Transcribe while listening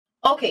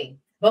Okay,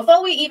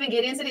 before we even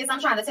get into this,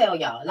 I'm trying to tell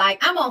y'all, like,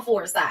 I'm on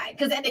Phor's side.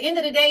 Because at the end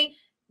of the day,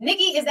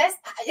 Nikki, is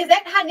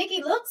that how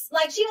Nikki looks?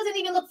 Like, she doesn't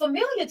even look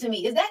familiar to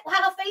me. Is that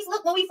how her face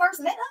looked when we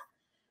first met her?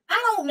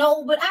 I don't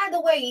know, but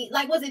either way,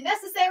 like, was it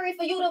necessary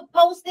for you to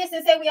post this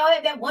and say we all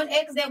have that one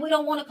ex that we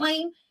don't want to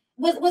claim?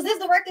 Was this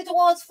directed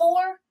towards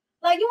Phor?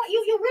 Like,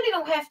 you really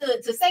don't have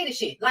to say the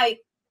shit. Like,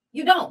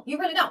 you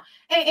really don't.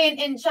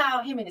 And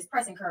child, him and his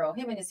pressing curl,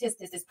 him and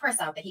his press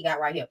out that he got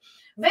right here.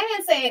 Van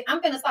said, I'm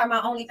gonna start my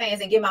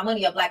OnlyFans and get my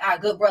money up like our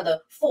good brother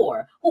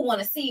Phor, who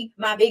want to see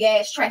my big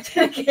ass trapped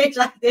in a cage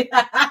like this.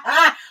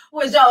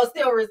 Would y'all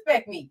still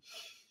respect me?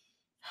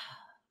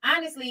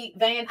 Honestly,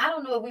 Van, I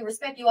don't know if we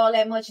respect you all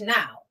that much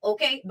now,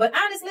 okay? But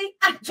honestly,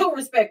 I do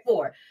respect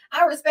Phor.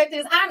 I respect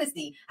his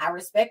honesty. I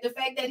respect the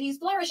fact that he's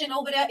flourishing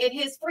over there in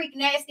his freak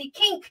nasty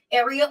kink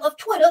area of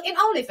Twitter and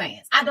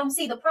OnlyFans. I don't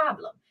see the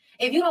problem.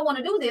 If you don't want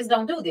to do this,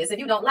 don't do this. If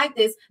you don't like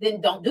this, then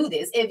don't do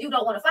this. If you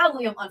don't want to follow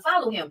him,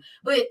 unfollow him.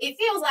 But it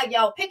feels like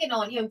y'all picking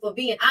on him for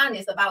being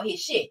honest about his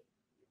shit.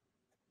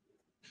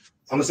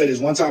 I'm going to say this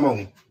one time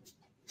only.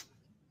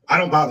 I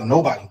don't bother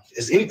nobody.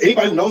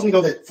 Anybody who knows me know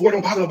that Phor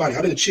don't bother nobody.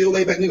 I've been a chill,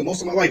 laid back nigga most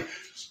of my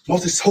life. Most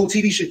of this whole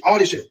TV shit, all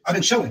this shit. I've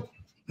been chilling.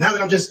 Now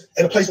that I'm just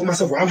at a place with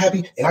myself where I'm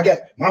happy and I got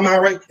my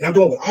mind right and I'm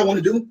doing what I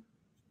want to do,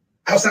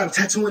 outside of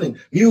tattooing and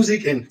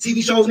music and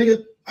TV shows,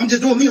 nigga, I'm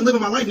just doing me and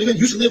living my life, nigga.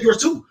 You should live yours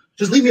too.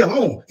 Just leave me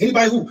alone.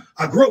 Anybody who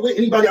I grew up with,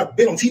 anybody I've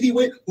been on TV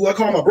with, who I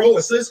call my bro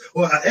or sis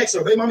or an ex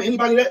or baby mama,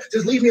 anybody that,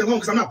 just leave me alone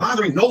because I'm not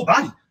bothering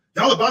nobody.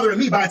 Y'all are bothering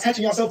me by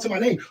attaching yourself to my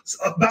name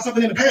about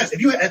something in the past.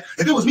 If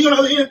it was me on the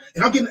other end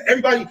and I'm getting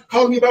everybody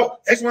calling me about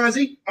X, Y, and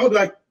Z, I would be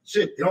like,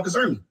 shit, it don't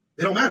concern me.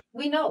 It don't matter.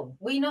 We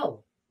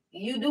know.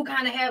 You do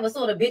kind of have a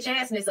sort of bitch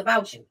assness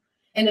about you.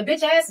 And the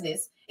bitch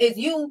assness is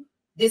you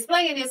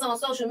displaying this on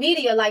social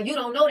media like you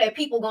don't know that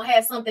people gonna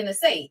have something to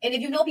say. And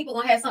if you know people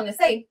gonna have something to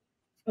say,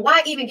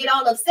 why even get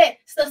all upset,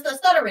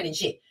 stuttering and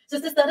shit?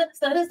 Stutter.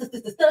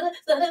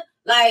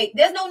 Like,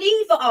 there's no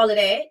need for all of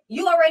that.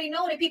 You already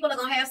know that people are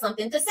gonna have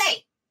something to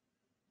say,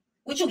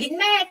 which you're getting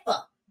mad for.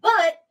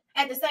 But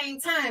at the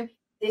same time,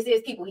 this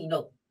is people he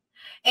knows.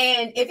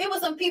 And if it was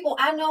some people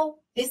I know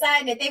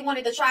deciding that they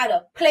wanted to try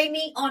to play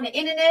me on the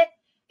internet,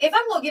 if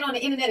I'm gonna get on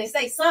the internet and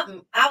say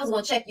something, I was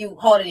gonna check you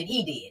harder than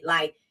he did.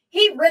 Like,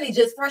 he really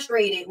just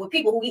frustrated with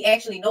people who he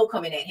actually know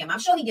coming at him. I'm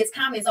sure he gets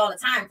comments all the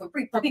time from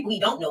people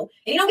he don't know,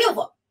 and he don't give a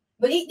fuck.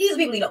 But these are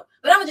people he know.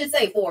 But I'm gonna just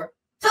say, Phor,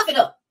 tough it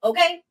up,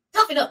 okay?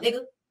 Tough it up,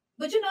 nigga.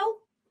 But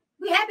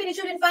we happy that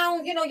you didn't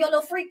found, your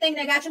little freak thing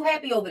that got you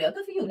happy over there.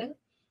 Good for you, nigga.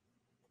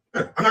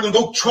 I'm not gonna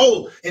go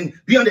troll and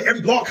be under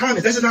every blog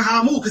comment. That's just not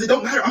how I move because it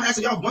don't matter. I'm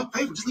asking y'all one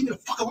favor. Just leave me the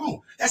fuck alone.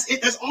 That's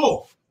it. That's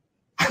all.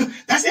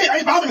 That's it. I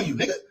ain't bothering you,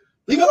 nigga.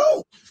 Leave me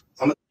alone.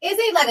 It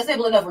seems like a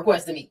simple enough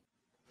request to me.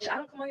 I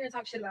don't come on here and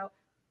talk shit about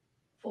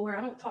Phor.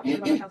 I don't talk shit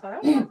about my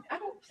household. I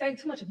don't say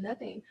too much of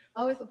nothing.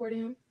 I always support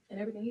him and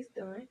everything he's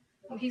doing.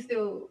 He's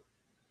still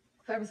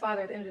Clever's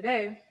father at the end of the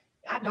day.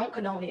 I don't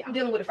condone it. I'm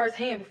dealing with it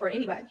firsthand before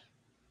anybody.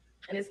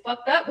 And it's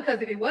fucked up because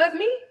if it was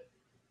me,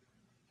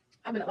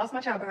 I would have lost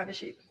my child behind this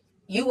shit.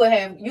 You would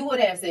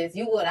have, sis.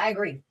 You would. I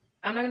agree.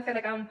 I'm not gonna say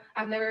like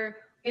I've never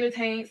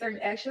entertained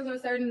certain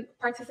actions or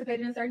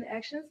participated in certain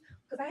actions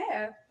because I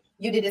have.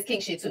 You did this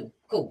kink shit too.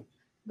 Cool.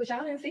 But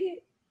y'all didn't see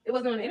it. It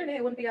wasn't on the internet.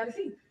 It wouldn't be y'all to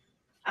see.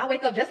 I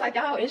wake up just like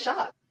y'all in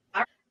shock.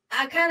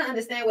 I kind of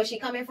understand where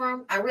she's coming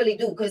from. I really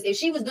do. Because if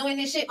she was doing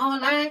this shit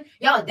online,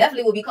 y'all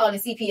definitely would be calling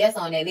CPS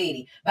on that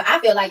lady. But I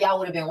feel like y'all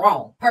would have been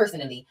wrong,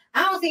 personally.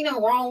 I don't see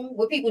nothing wrong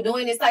with people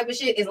doing this type of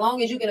shit as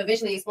long as you can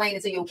eventually explain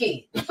it to your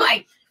kid.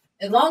 Like,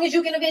 as long as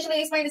you can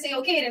eventually explain it to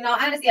your kid. And all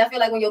honesty, I feel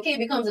like when your kid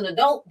becomes an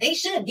adult, they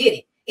should get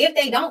it. If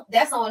they don't,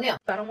 that's on them.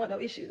 I don't want no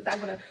issues. I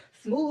want a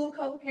smooth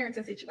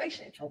co-parenting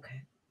situation.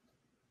 Okay.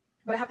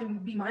 But I have to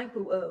be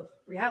mindful of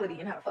reality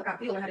and how the fuck I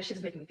feel and how this shit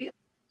is making me feel.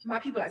 My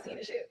people are seeing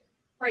this shit.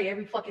 Pray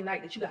every fucking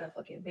night that you got a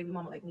fucking baby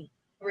mama like me.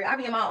 I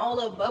be in my own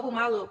little bubble,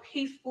 my little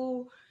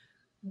peaceful,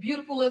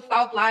 beautiful little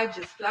soft life,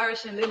 just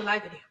flourishing, living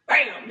life, and then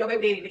bam, your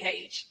baby daddy in the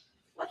cage.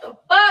 What the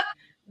fuck?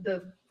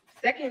 The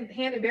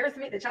second-hand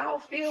embarrassment that y'all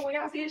feel when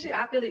y'all see this shit,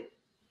 I feel it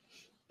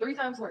 3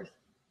 times worse.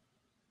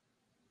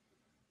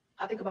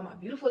 I think about my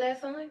beautiful ass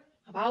son.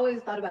 I've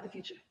always thought about the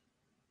future.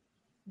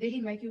 Did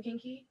he make you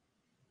kinky?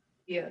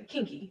 Yeah,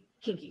 kinky.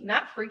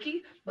 Not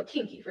freaky, but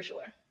kinky for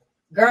sure.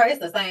 Girl, it's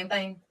the same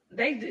thing.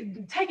 They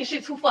taking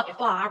shit too fucking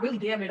far. I really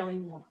damn near don't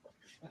even want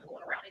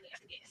going around it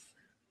nasty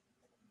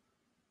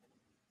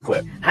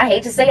ass. I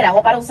hate to say it. I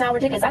hope I don't sound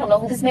ridiculous. I don't know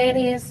who this man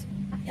is.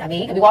 I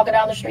mean, he could be walking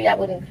down the street. I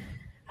wouldn't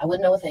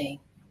know a thing.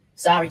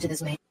 Sorry to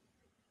this man.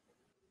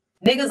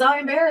 Niggas are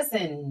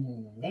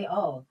embarrassing. They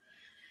all.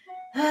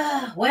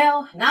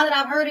 Well, now that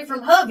I've heard it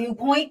from her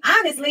viewpoint,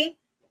 honestly,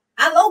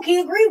 I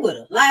low-key agree with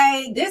her.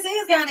 Like, this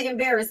is kind of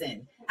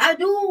embarrassing. I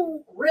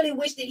do really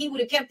wish that he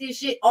would have kept this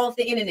shit off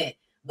the internet.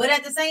 But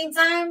at the same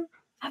time,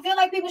 I feel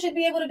like people should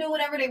be able to do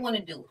whatever they want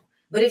to do.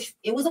 But if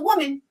it was a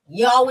woman,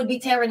 y'all would be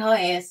tearing her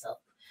ass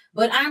up.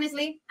 But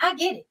honestly, I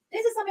get it.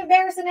 This is some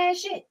embarrassing ass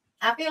shit.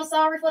 I feel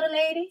sorry for the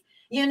lady.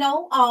 you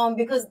know,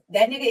 because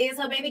that nigga is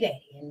her baby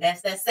daddy, and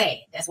that's sad.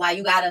 That's why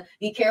you gotta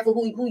be careful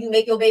who you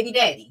make your baby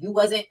daddy. You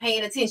wasn't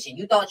paying attention.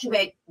 You thought you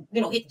had,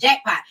 you know, hit the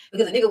jackpot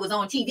because a nigga was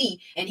on TV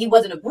and he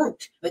wasn't a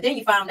brute, but then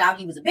you found out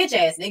he was a bitch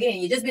ass nigga,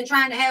 and you just been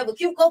trying to have a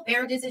cute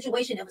co-parenting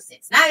situation ever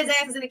since. Now his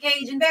ass is in a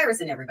cage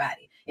embarrassing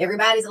everybody.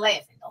 Everybody's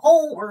laughing. The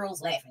whole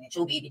world's laughing at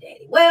your baby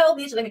daddy. Well,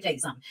 bitch, let me tell you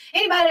something.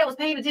 Anybody that was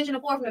paying attention to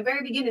Phor from the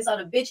very beginning saw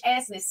the bitch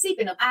assness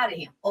seeping up out of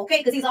him, okay?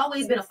 Because he's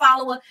always been a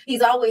follower.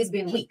 He's always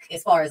been weak,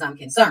 as far as I'm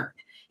concerned.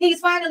 He's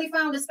finally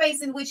found a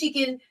space in which he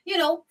can, you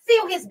know,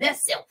 feel his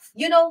best self,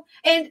 you know?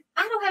 And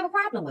I don't have a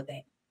problem with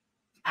that.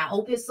 I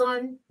hope his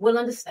son will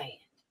understand.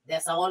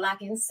 That's all I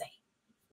can say.